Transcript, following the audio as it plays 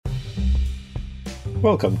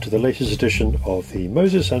Welcome to the latest edition of the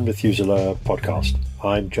Moses and Methuselah podcast.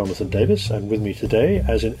 I'm Jonathan Davis, and with me today,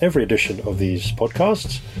 as in every edition of these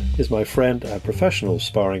podcasts, is my friend and professional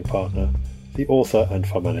sparring partner, the author and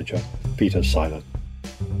fund manager, Peter Seilen.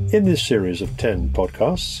 In this series of 10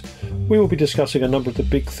 podcasts, we will be discussing a number of the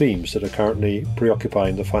big themes that are currently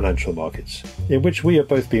preoccupying the financial markets, in which we have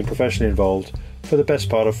both been professionally involved for the best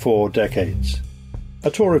part of 4 decades. A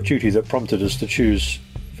tour of duty that prompted us to choose,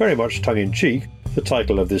 very much tongue-in-cheek, the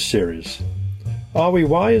title of this series. Are we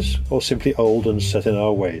wise or simply old and set in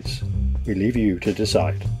our ways? We leave you to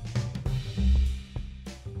decide.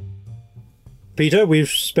 Peter, we've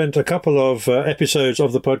spent a couple of episodes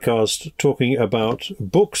of the podcast talking about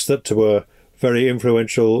books that were very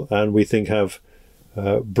influential and we think have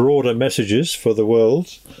broader messages for the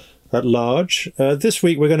world at large. This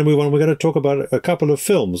week we're going to move on. We're going to talk about a couple of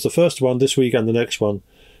films. The first one this week and the next one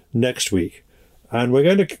next week. And we're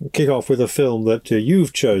going to kick off with a film that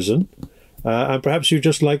you've chosen. And perhaps you'd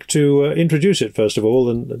just like to introduce it first of all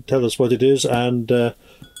and tell us what it is. And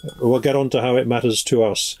we'll get on to how it matters to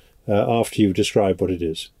us after you've described what it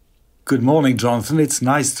is. Good morning, Jonathan. It's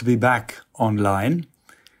nice to be back online.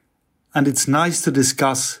 And it's nice to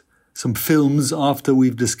discuss some films after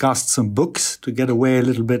we've discussed some books to get away a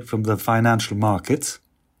little bit from the financial markets.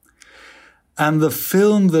 And the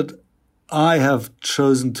film that I have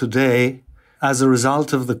chosen today as a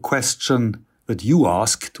result of the question that you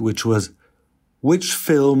asked, which was, which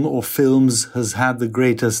film or films has had the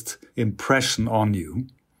greatest impression on you?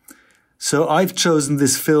 So I've chosen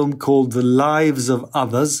this film called The Lives of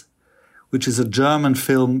Others, which is a German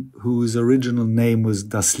film whose original name was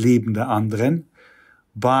Das Leben der Anderen,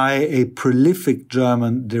 by a prolific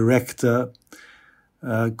German director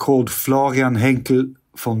called Florian Henckel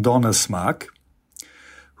von Donnersmarck,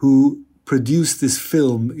 who produced this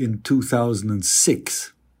film in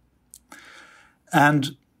 2006.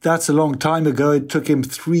 And that's a long time ago. It took him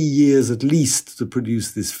 3 years at least to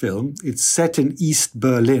produce this film. It's set in East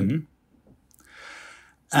Berlin.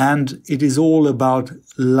 And it is all about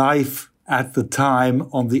life at the time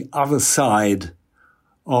on the other side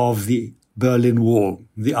of the Berlin Wall,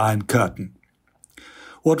 the Iron Curtain.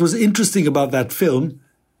 What was interesting about that film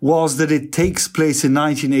was that it takes place in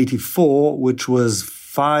 1984, which was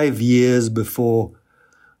 5 years before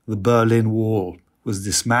the Berlin Wall was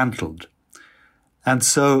dismantled. And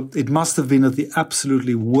so it must have been at the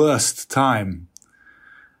absolutely worst time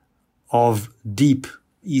of deep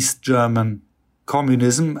East German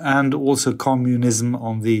communism and also communism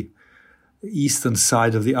on the eastern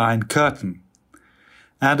side of the Iron Curtain.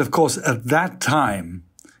 And of course, at that time,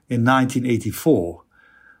 in 1984,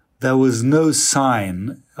 there was no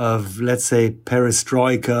sign of, let's say,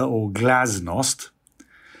 perestroika or glasnost.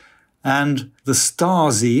 And the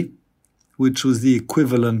Stasi, which was the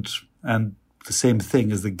equivalent and the same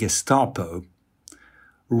thing as the Gestapo,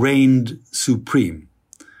 reigned supreme.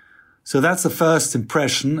 So that's the first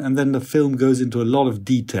impression, and then the film goes into a lot of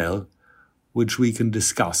detail, which we can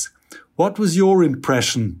discuss. What was your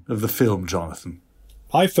impression of the film, Jonathan?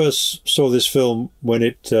 I first saw this film when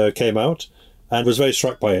it came out and was very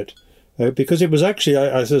struck by it because it was actually,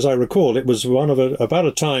 as I recall, it was about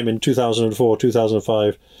a time in 2004,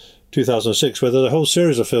 2005, 2006 where there's a whole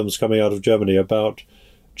series of films coming out of Germany about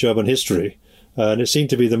German history. And it seemed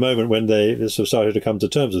to be the moment when they sort of started to come to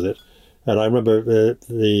terms with it. And I remember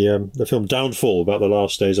the film Downfall about the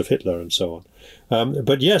last days of Hitler and so on.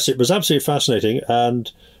 But yes, it was absolutely fascinating. And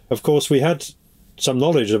of course, we had some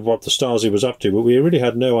knowledge of what the Stasi was up to, but we really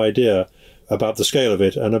had no idea about the scale of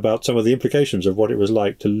it and about some of the implications of what it was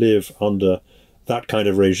like to live under that kind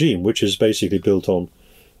of regime, which is basically built on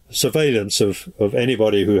surveillance of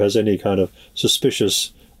anybody who has any kind of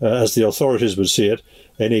suspicious, as the authorities would see it,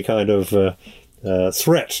 any kind of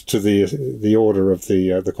threat to the order of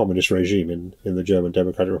the communist regime in the German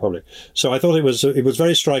Democratic Republic. So I thought it was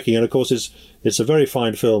very striking, and of course it's a very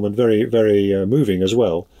fine film and very, very moving as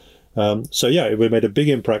well. So yeah, it made a big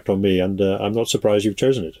impact on me, and I'm not surprised you've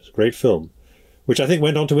chosen it. It's a great film, which I think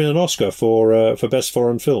went on to win an Oscar for Best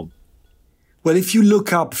Foreign Film. Well, if you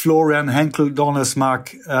look up Florian Henckel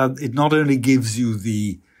Donnersmarck, it not only gives you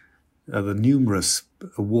the numerous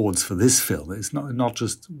awards for this film. It's not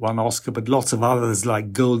just one Oscar, but lots of others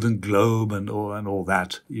like Golden Globe and all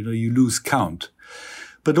that. You know, you lose count.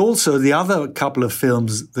 But also the other couple of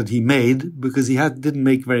films that he made, because he didn't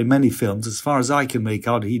make very many films. As far as I can make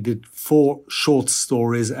out, he did 4 short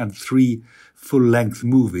stories and 3 full-length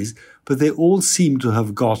movies. But they all seem to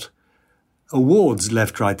have got awards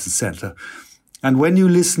left, right, and center. And when you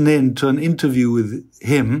listen in to an interview with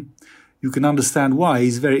him, you can understand why.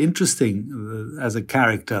 He's very interesting as a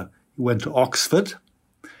character. He went to Oxford,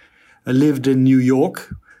 lived in New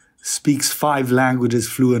York, speaks 5 languages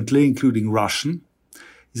fluently, including Russian.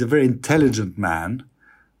 He's a very intelligent man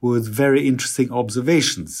with very interesting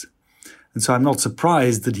observations. And so I'm not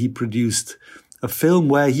surprised that he produced a film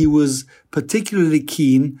where he was particularly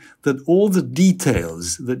keen that all the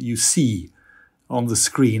details that you see on the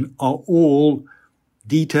screen are all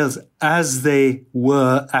details as they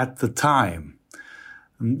were at the time,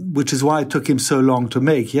 which is why it took him so long to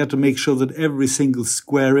make. He had to make sure that every single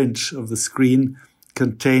square inch of the screen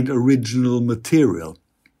contained original material.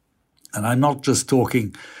 And I'm not just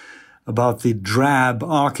talking about the drab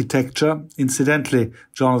architecture. Incidentally,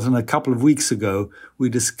 Jonathan, a couple of weeks ago, we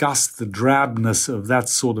discussed the drabness of that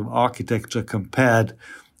sort of architecture compared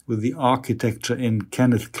with the architecture in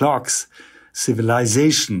Kenneth Clarke's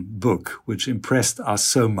Civilization book, which impressed us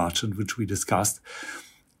so much and which we discussed.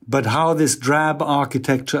 But how this drab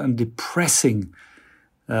architecture and depressing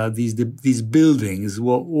these buildings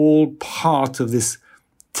were all part of this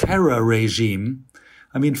terror regime.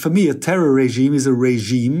 I mean, for me, a terror regime is a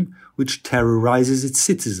regime which terrorizes its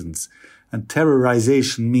citizens. And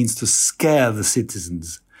terrorization means to scare the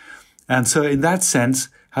citizens. And so in that sense,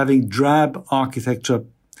 having drab architecture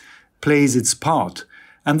plays its part.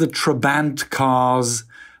 And the Trabant cars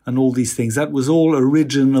and all these things, that was all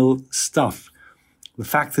original stuff. The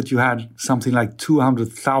fact that you had something like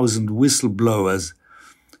 200,000 whistleblowers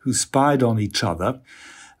who spied on each other,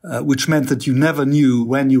 which meant that you never knew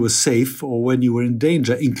when you were safe or when you were in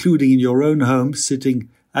danger, including in your own home, sitting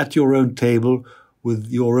at your own table with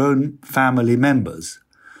your own family members.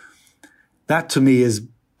 That to me is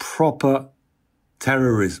proper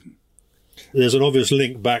terrorism. There's an obvious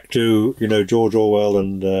link back to, George Orwell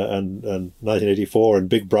and 1984 and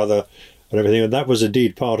Big Brother and everything. And that was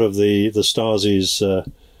indeed part of the Stasi's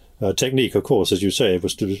technique, of course, as you say. It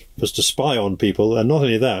was to spy on people. And not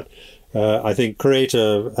only that, I think create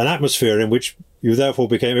an atmosphere in which you therefore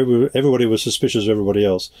everybody was suspicious of everybody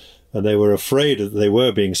else. And they were afraid that they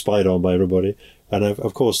were being spied on by everybody. And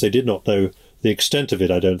of course, they did not know the extent of it,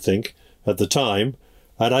 I don't think, at the time.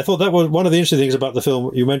 And I thought that was one of the interesting things about the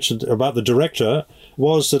film you mentioned about the director,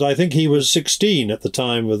 was that I think he was 16 at the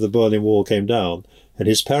time of the Berlin Wall came down. And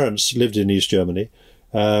his parents lived in East Germany,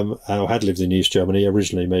 or had lived in East Germany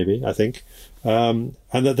originally, maybe, I think. And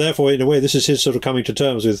that therefore, in a way, this is his sort of coming to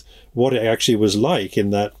terms with what it actually was like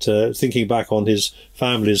in that, thinking back on his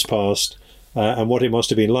family's past, and what it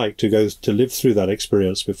must have been like to live through that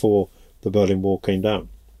experience before the Berlin Wall came down.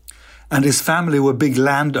 And his family were big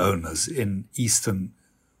landowners in East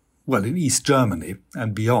Germany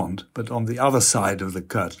and beyond, but on the other side of the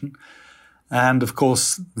curtain. And of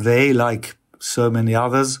course, they, like so many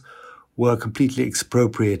others, were completely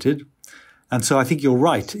expropriated. And so I think you're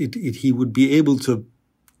right. He would be able to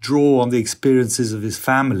draw on the experiences of his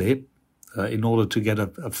family in order to get a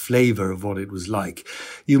flavor of what it was like.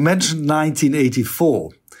 You mentioned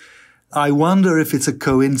 1984. I wonder if it's a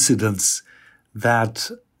coincidence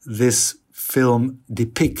that this film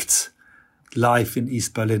depicts life in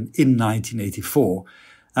East Berlin in 1984.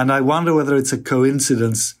 And I wonder whether it's a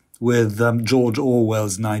coincidence with George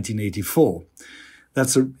Orwell's 1984.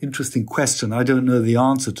 That's an interesting question. I don't know the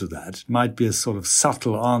answer to that. It might be a sort of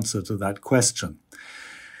subtle answer to that question.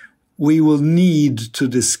 We will need to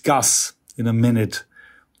discuss in a minute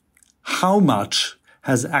how much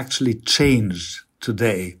has actually changed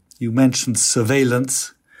today. You mentioned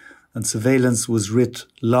surveillance, and surveillance was writ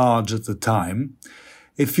large at the time.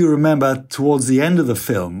 If you remember, towards the end of the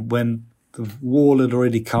film, when the wall had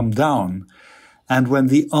already come down, and when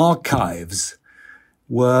the archives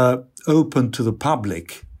were open to the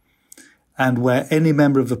public, and where any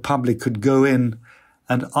member of the public could go in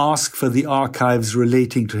and ask for the archives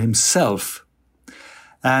relating to himself,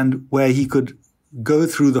 and where he could go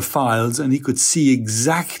through the files and he could see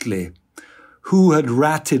exactly who had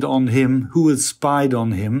ratted on him, who had spied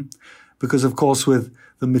on him, because of course with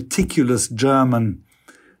the meticulous German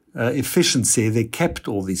efficiency, they kept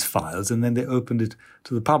all these files and then they opened it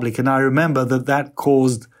to the public. And I remember that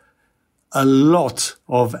caused a lot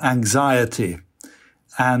of anxiety.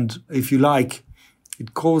 And if you like,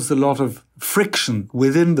 it caused a lot of friction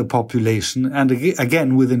within the population and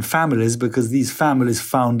again within families, because these families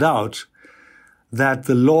found out that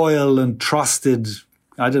the loyal and trusted,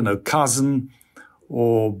 cousin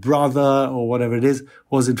or brother or whatever it is,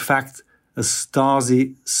 was in fact a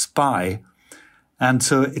Stasi spy. And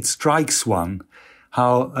so it strikes one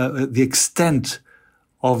how the extent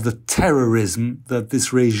of the terrorism that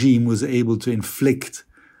this regime was able to inflict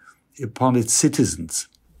upon its citizens.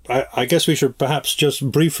 I guess we should perhaps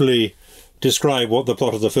just briefly describe what the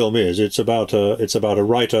plot of the film is. It's about a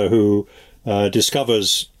writer who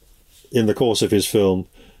discovers in the course of his film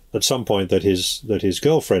at some point that his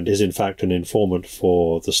girlfriend is in fact an informant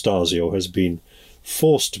for the Stasi, or has been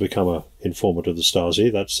forced to become an informant of the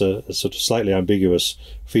Stasi. That's a sort of slightly ambiguous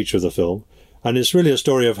feature of the film, and it's really a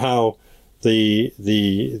story of how the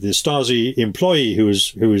Stasi employee who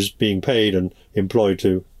is being paid and employed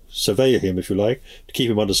to survey him, if you like, to keep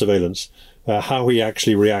him under surveillance, how he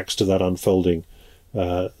actually reacts to that unfolding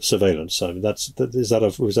surveillance. I mean, was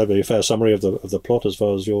that a fair summary of the plot as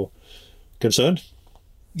far as you're concerned?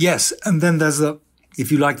 Yes, and then there's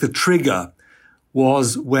if you like, the trigger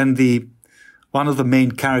was when one of the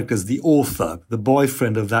main characters, the author, the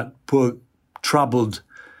boyfriend of that poor troubled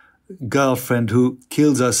girlfriend who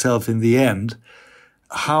kills herself in the end,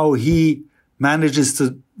 how he manages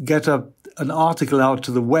to get an article out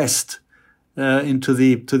to the West, to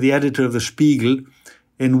the editor of the Spiegel,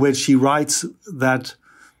 in which he writes that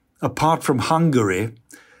apart from Hungary,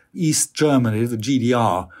 East Germany, the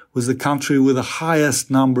GDR, was the country with the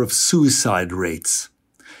highest number of suicide rates.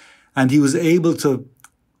 And he was able to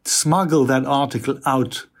smuggle that article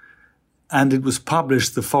out, and it was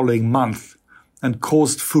published the following month and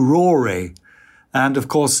caused furore. And of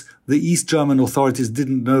course, the East German authorities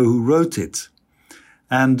didn't know who wrote it.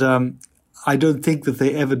 And I don't think that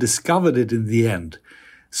they ever discovered it in the end.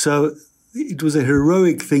 So it was a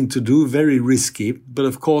heroic thing to do, very risky, but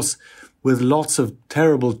of course, with lots of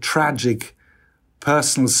terrible, tragic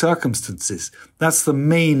personal circumstances. That's the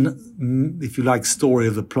main, if you like, story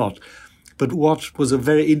of the plot. But what was a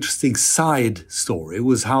very interesting side story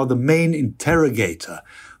was how the main interrogator,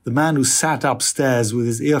 the man who sat upstairs with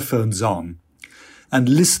his earphones on and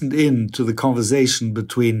listened in to the conversation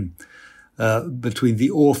between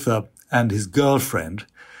the author and his girlfriend,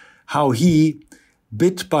 how he,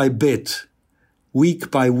 bit by bit,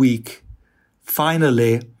 week by week,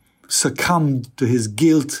 finally succumbed to his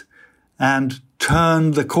guilt and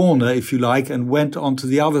turned the corner, if you like, and went onto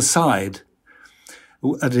the other side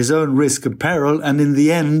at his own risk and peril, and in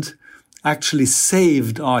the end actually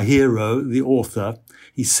saved our hero, the author.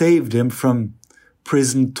 He saved him from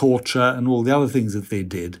prison, torture, and all the other things that they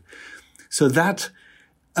did. So that,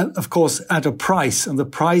 of course, at a price, and the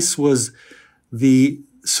price was the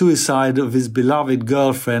suicide of his beloved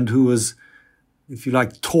girlfriend, who was, if you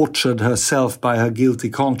like, tortured herself by her guilty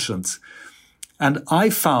conscience. And I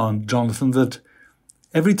found, Jonathan, that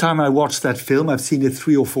every time I watch that film, I've seen it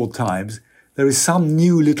 3 or 4 times, there is some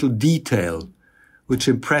new little detail which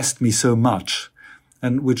impressed me so much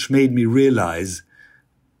and which made me realize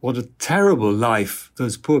what a terrible life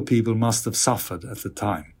those poor people must have suffered at the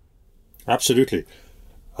time. Absolutely.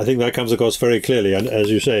 I think that comes across very clearly. And as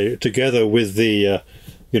you say, together with the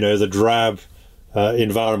drab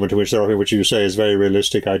environment in which they're operating, which you say is very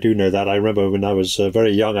realistic. I do know that. I remember when I was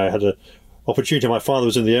very young, I had an opportunity. My father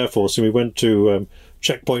was in the Air Force, and we went to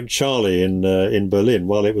Checkpoint Charlie in Berlin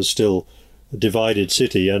while it was still a divided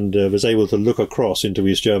city, and was able to look across into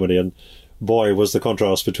East Germany. And boy, was the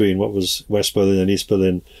contrast between what was West Berlin and East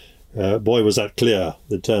Berlin. Boy, was that clear.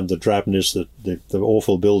 The drabness, the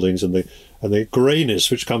awful buildings, and the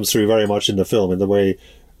greyness which comes through very much in the film, in the way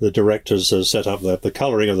the directors set up the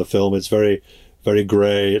colouring of the film. It's very, very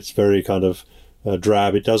grey. It's very kind of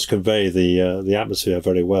drab. It does convey the atmosphere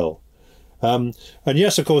very well. And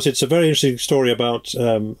yes, of course, it's a very interesting story about,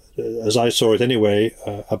 as I saw it anyway,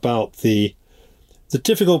 about the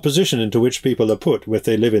difficult position into which people are put if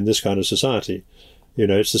they live in this kind of society. You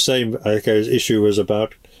know, it's the same issue as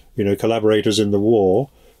about, collaborators in the war.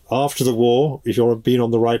 After the war, if you're being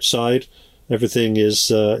on the right side, everything is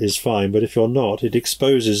fine. But if you're not, it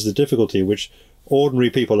exposes the difficulty which ordinary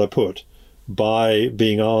people are put by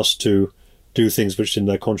being asked to do things which in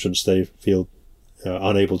their conscience they feel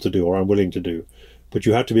unable to do or unwilling to do. But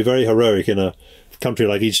you have to be very heroic in a country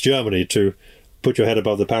like East Germany to put your head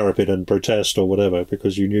above the parapet and protest or whatever,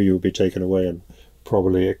 because you knew you would be taken away and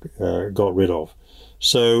probably got rid of.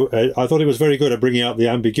 So I thought it was very good at bringing out the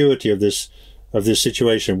ambiguity of this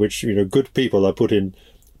situation, which good people are put in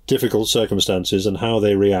difficult circumstances and how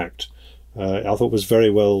they react. I thought was very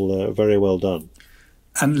well done.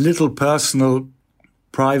 And little personal,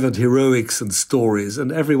 private heroics and stories,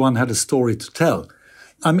 and everyone had a story to tell.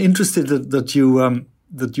 I'm interested that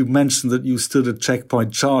you mentioned that you stood at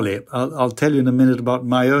Checkpoint Charlie. I'll tell you in a minute about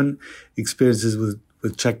my own experiences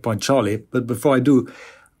with Checkpoint Charlie. But before I do,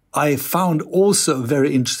 I found also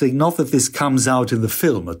very interesting, not that this comes out in the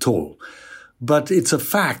film at all, but it's a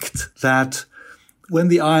fact that when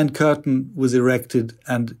the Iron Curtain was erected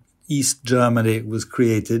and East Germany was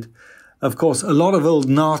created, of course, a lot of old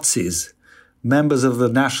Nazis, members of the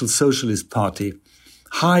National Socialist Party,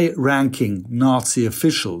 high-ranking Nazi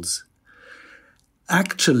officials,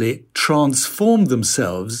 actually transformed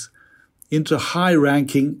themselves into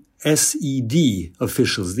high-ranking SED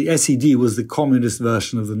officials. The SED was the communist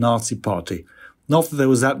version of the Nazi Party. Not that there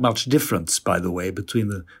was that much difference, by the way, between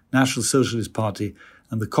the National Socialist Party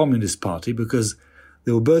and the Communist Party, because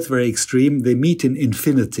they were both very extreme. They meet in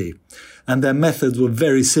infinity, and their methods were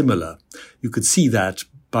very similar. You could see that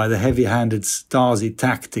by the heavy-handed Stasi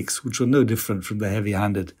tactics, which were no different from the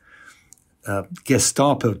heavy-handed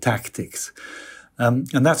Gestapo tactics.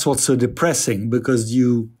 And that's what's so depressing, because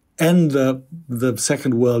you end the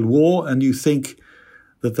Second World War and you think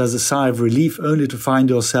that there's a sigh of relief, only to find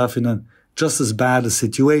yourself in a just as bad a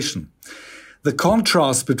situation. The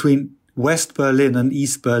contrast between West Berlin and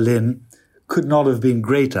East Berlin could not have been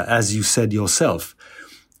greater, as you said yourself.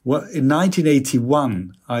 Well, in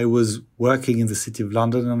 1981, I was working in the City of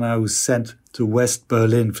London and I was sent to West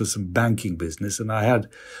Berlin for some banking business, and I had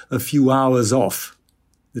a few hours off.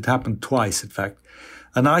 It happened twice, in fact.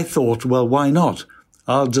 And I thought, well, why not?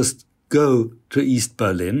 I'll just go to East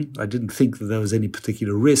Berlin. I didn't think that there was any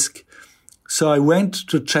particular risk. So I went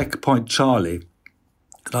to Checkpoint Charlie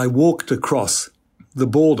and I walked across the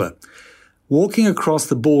border. Walking across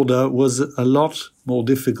the border was a lot more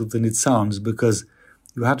difficult than it sounds, because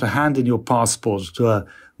you had to hand in your passport to a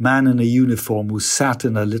man in a uniform who sat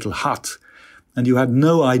in a little hut, and you had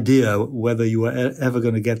no idea whether you were ever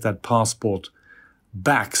going to get that passport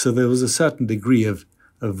back. So there was a certain degree of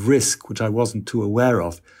risk, which I wasn't too aware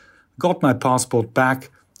of. Got my passport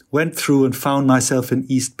back, went through and found myself in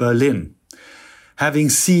East Berlin. Having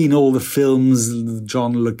seen all the films,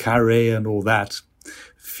 John le Carré and all that,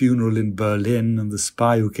 Funeral in Berlin and The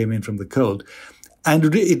Spy Who Came In From the Cold.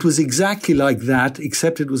 And it was exactly like that,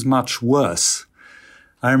 except it was much worse.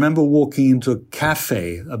 I remember walking into a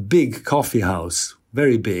cafe, a big coffee house,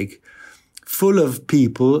 very big, full of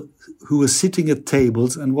people who were sitting at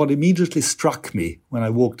tables. And what immediately struck me when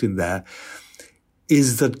I walked in there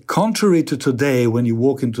is that, contrary to today, when you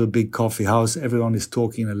walk into a big coffee house, everyone is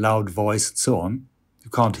talking in a loud voice and so on. You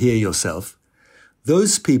can't hear yourself.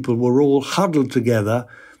 Those people were all huddled together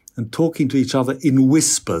and talking to each other in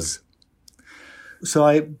whispers. So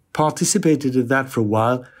I participated in that for a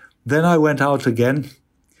while. Then I went out again,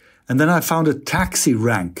 and then I found a taxi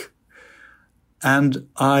rank. And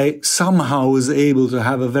I somehow was able to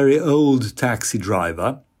have a very old taxi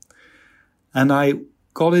driver. And I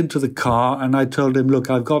got into the car and I told him, look,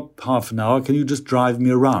 I've got half an hour. Can you just drive me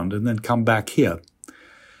around and then come back here?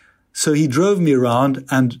 So he drove me around,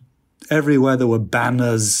 and everywhere there were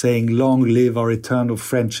banners saying, long live our eternal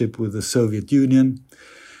friendship with the Soviet Union.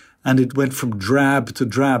 And it went from drab to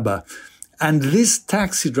drabber. And this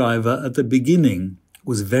taxi driver at the beginning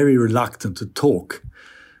was very reluctant to talk.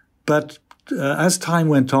 But as time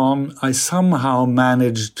went on, I somehow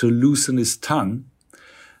managed to loosen his tongue.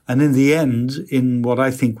 And in the end, in what I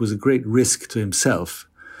think was a great risk to himself,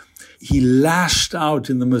 he lashed out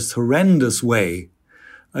in the most horrendous way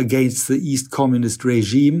against the East Communist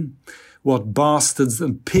regime, what bastards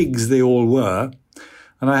and pigs they all were.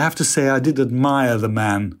 And I have to say, I did admire the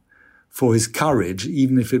man for his courage,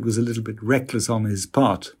 even if it was a little bit reckless on his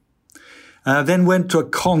part. Then went to a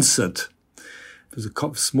concert. It was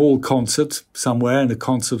a small concert somewhere in a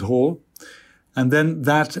concert hall. And then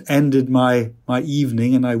that ended my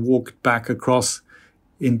evening, and I walked back across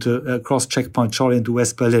Checkpoint Charlie into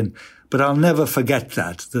West Berlin. But I'll never forget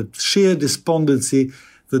that. The sheer despondency,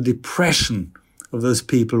 the depression of those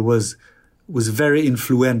people was very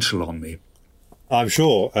influential on me. I'm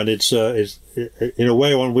sure, and it's in a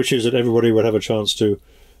way one wishes that everybody would have a chance to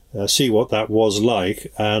see what that was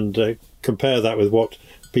like and compare that with what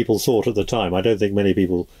people thought at the time. I don't think many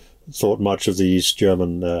people thought much of the East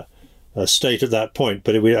German state at that point,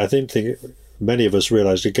 but I think many of us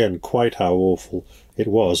realised again quite how awful it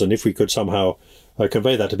was, and if we could somehow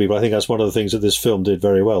convey that to people, I think that's one of the things that this film did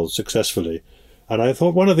very well, successfully. And I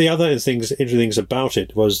thought one of the other interesting things about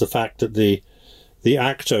it was the fact that the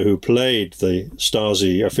actor who played the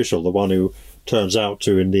Stasi official, the one who turns out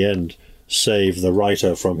to, in the end, save the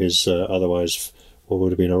writer from his otherwise what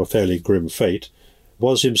would have been a fairly grim fate,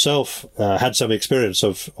 was himself had some experience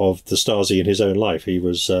of the Stasi in his own life. He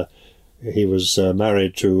was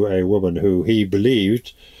married to a woman who he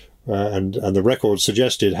believed, and the records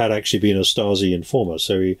suggested, had actually been a Stasi informer.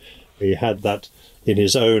 So he had that in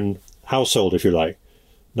his own household, if you like.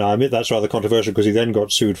 Now, I admit that's rather controversial, because he then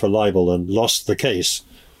got sued for libel and lost the case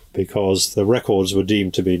because the records were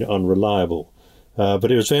deemed to be unreliable.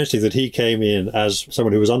 But it was very interesting that he came in as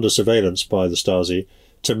someone who was under surveillance by the Stasi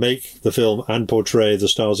to make the film and portray the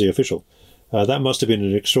Stasi official. That must have been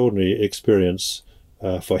an extraordinary experience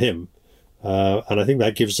for him. And I think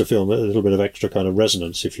that gives the film a little bit of extra kind of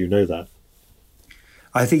resonance, if you know that.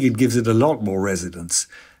 I think it gives it a lot more resonance.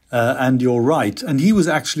 And you're right. And he was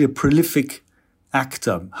actually a prolific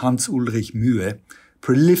actor, Hans Ulrich Mühe,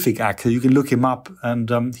 prolific actor. You can look him up,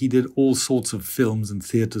 and he did all sorts of films and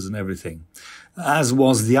theaters and everything. As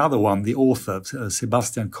was the other one, the author,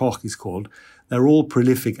 Sebastian Koch is called. They're all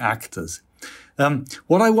prolific actors.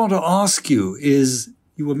 What I want to ask you is,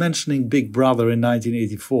 you were mentioning Big Brother in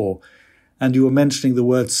 1984, and you were mentioning the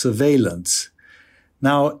word surveillance.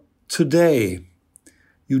 Now, today,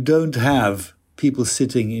 you don't have people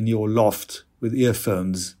sitting in your loft with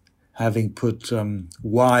earphones, having put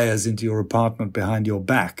wires into your apartment behind your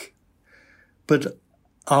back. But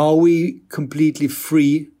are we completely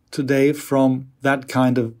free today from that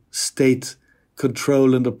kind of state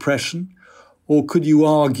control and oppression? Or could you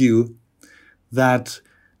argue that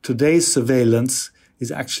today's surveillance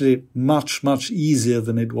is actually much, much easier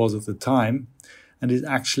than it was at the time, and is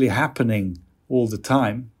actually happening all the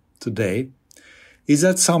time today? Is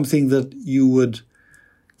that something that you would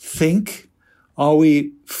think? Are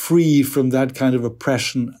we free from that kind of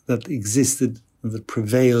oppression that existed, that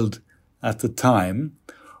prevailed at the time?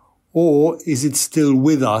 Or is it still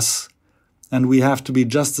with us, and we have to be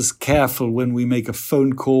just as careful when we make a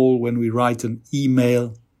phone call, when we write an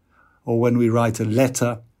email, or when we write a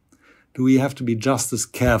letter? Do we have to be just as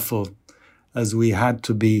careful as we had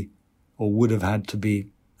to be, or would have had to be,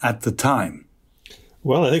 at the time?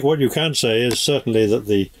 Well, I think what you can say is certainly that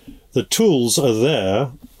the tools are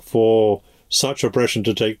there for such oppression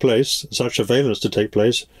to take place, such surveillance to take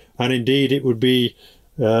place, and indeed it would be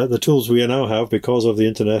the tools we now have because of the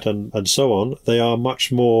internet and so on. They are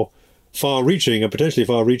much more far-reaching, and potentially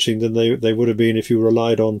far-reaching than they would have been if you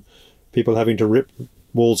relied on people having to rip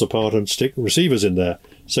walls apart and stick receivers in there.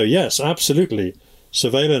 So yes, absolutely,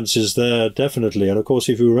 surveillance is there definitely. And of course,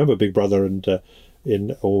 if you remember Big Brother and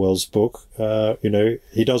in Orwell's book,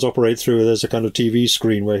 he does operate through, there's a kind of TV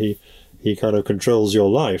screen where he kind of controls your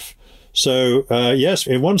life. So yes,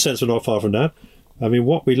 in one sense, we're not far from that. I mean,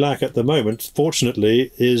 what we lack at the moment,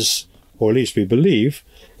 fortunately, is, or at least we believe,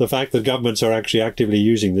 the fact that governments are actually actively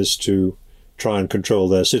using this to try and control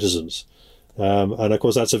their citizens. And of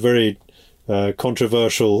course, that's a very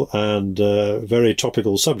controversial and very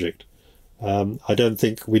topical subject. I don't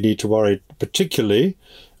think we need to worry particularly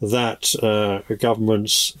that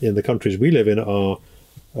governments in the countries we live in are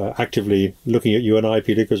actively looking at you and I,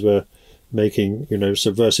 Peter, because we're making,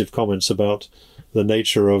 subversive comments about the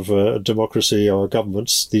nature of democracy or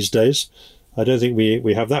governments these days. I don't think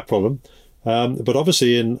we have that problem. But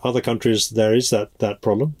obviously in other countries there is that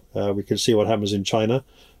problem. We can see what happens in China,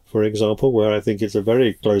 for example, where I think it's a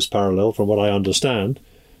very close parallel from what I understand,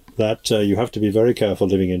 that you have to be very careful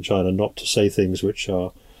living in China not to say things which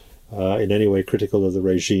are in any way critical of the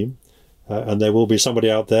regime. And there will be somebody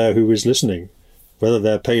out there who is listening, whether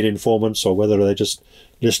they're paid informants or whether they're just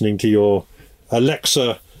listening to your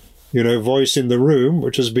Alexa, voice in the room,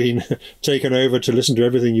 which has been taken over to listen to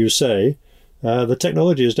everything you say. The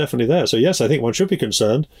technology is definitely there. So yes, I think one should be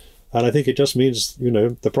concerned. And I think it just means,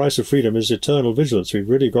 the price of freedom is eternal vigilance. We've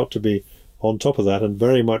really got to be on top of that and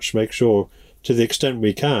very much make sure, to the extent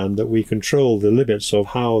we can, that we control the limits of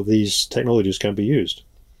how these technologies can be used.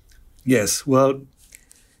 Yes, well,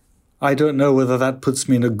 I don't know whether that puts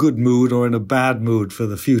me in a good mood or in a bad mood for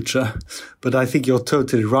the future, but I think you're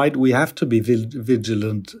totally right. We have to be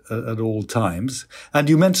vigilant at all times. And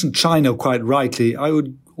you mentioned China quite rightly. I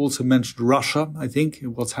would also mention Russia. I think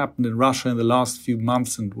what's happened in Russia in the last few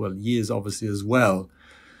months and, years obviously as well,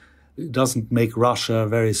 it doesn't make Russia a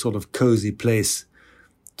very sort of cozy place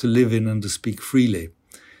to live in and to speak freely.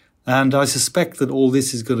 And I suspect that all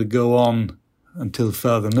this is going to go on until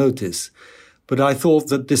further notice. But I thought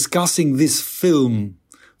that discussing this film,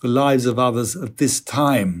 The Lives of Others, at this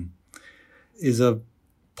time is a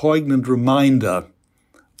poignant reminder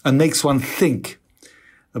and makes one think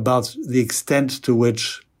about the extent to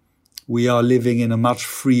which we are living in a much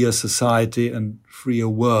freer society and freer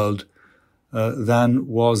world than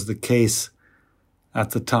was the case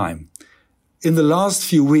at the time. In the last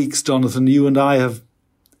few weeks, Jonathan, you and I have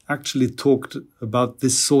actually talked about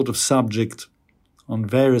this sort of subject on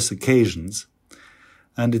various occasions.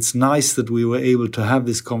 And it's nice that we were able to have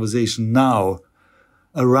this conversation now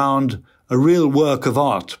around a real work of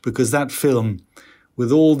art, because that film,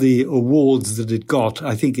 with all the awards that it got,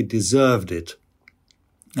 I think it deserved it.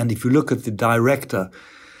 And if you look at the director,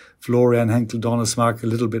 Florian Henckel von Donnersmarck, a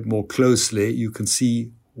little bit more closely, you can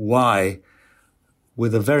see why,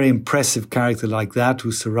 with a very impressive character like that,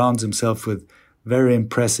 who surrounds himself with very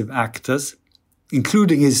impressive actors,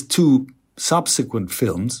 including his two subsequent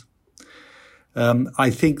films, I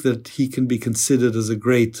think that he can be considered as a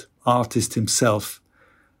great artist himself.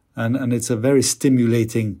 And it's a very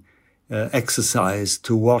stimulating exercise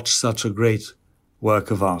to watch such a great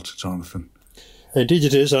work of art, Jonathan. Indeed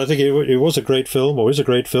it is. I think it was a great film, or is a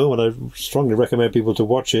great film, and I strongly recommend people to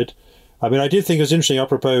watch it. I mean, I did think it was interesting,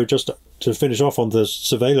 apropos, just to finish off on the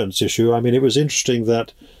surveillance issue. I mean, it was interesting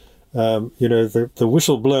that, the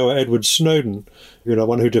whistleblower Edward Snowden,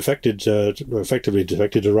 one who effectively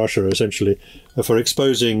defected to Russia, essentially, for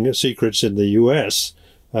exposing secrets in the US,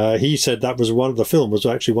 he said that was the film was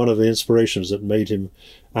actually one of the inspirations that made him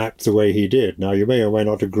act the way he did. Now, you may or may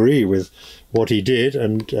not agree with what he did,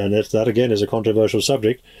 and that again is a controversial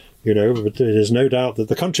subject, but there's no doubt that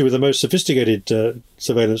the country with the most sophisticated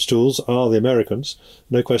surveillance tools are the Americans,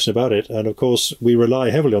 no question about it. And of course, we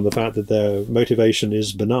rely heavily on the fact that their motivation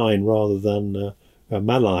is benign rather than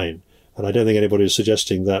malign. And I don't think anybody is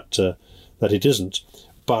suggesting that it isn't.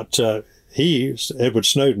 But Edward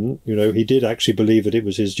Snowden, he did actually believe that it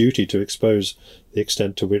was his duty to expose the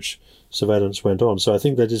extent to which surveillance went on. So I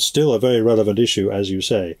think that it's still a very relevant issue, as you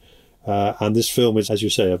say. And this film is, as you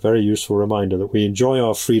say, a very useful reminder that we enjoy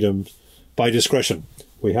our freedom by discretion.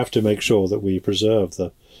 We have to make sure that we preserve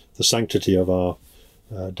the sanctity of our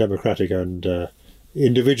democratic and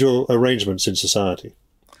individual arrangements in society.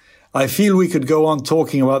 I feel we could go on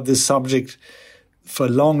talking about this subject for a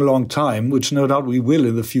long, long time, which no doubt we will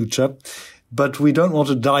in the future, but we don't want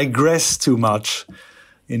to digress too much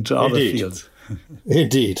into other fields.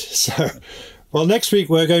 Indeed. So, well, next week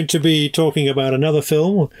we're going to be talking about another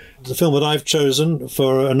film. It's a film that I've chosen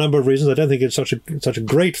for a number of reasons. I don't think it's such a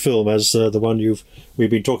great film as the one we've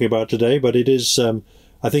been talking about today, but it is,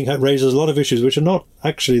 I think, raises a lot of issues which are not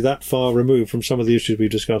actually that far removed from some of the issues we've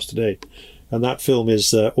discussed today. And that film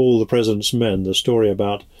is All the President's Men, the story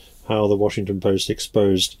about how the Washington Post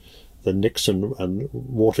exposed the Nixon and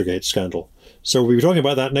Watergate scandal. So we'll be talking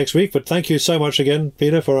about that next week, but thank you so much again,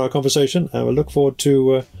 Peter, for our conversation, and we'll look forward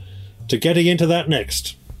to getting into that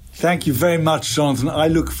next. Thank you very much, Jonathan. I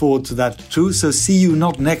look forward to that too. So see you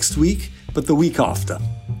not next week, but the week after.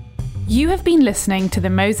 You have been listening to the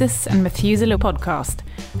Moses and Methuselah podcast,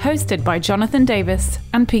 hosted by Jonathan Davis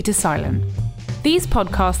and Peter Silen. These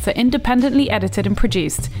podcasts are independently edited and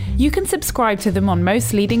produced. You can subscribe to them on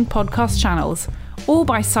most leading podcast channels, or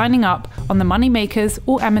by signing up on the Moneymakers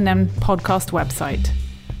or M&M podcast website.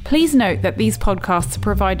 Please note that these podcasts are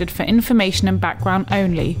provided for information and background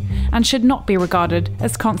only, and should not be regarded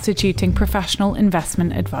as constituting professional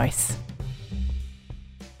investment advice.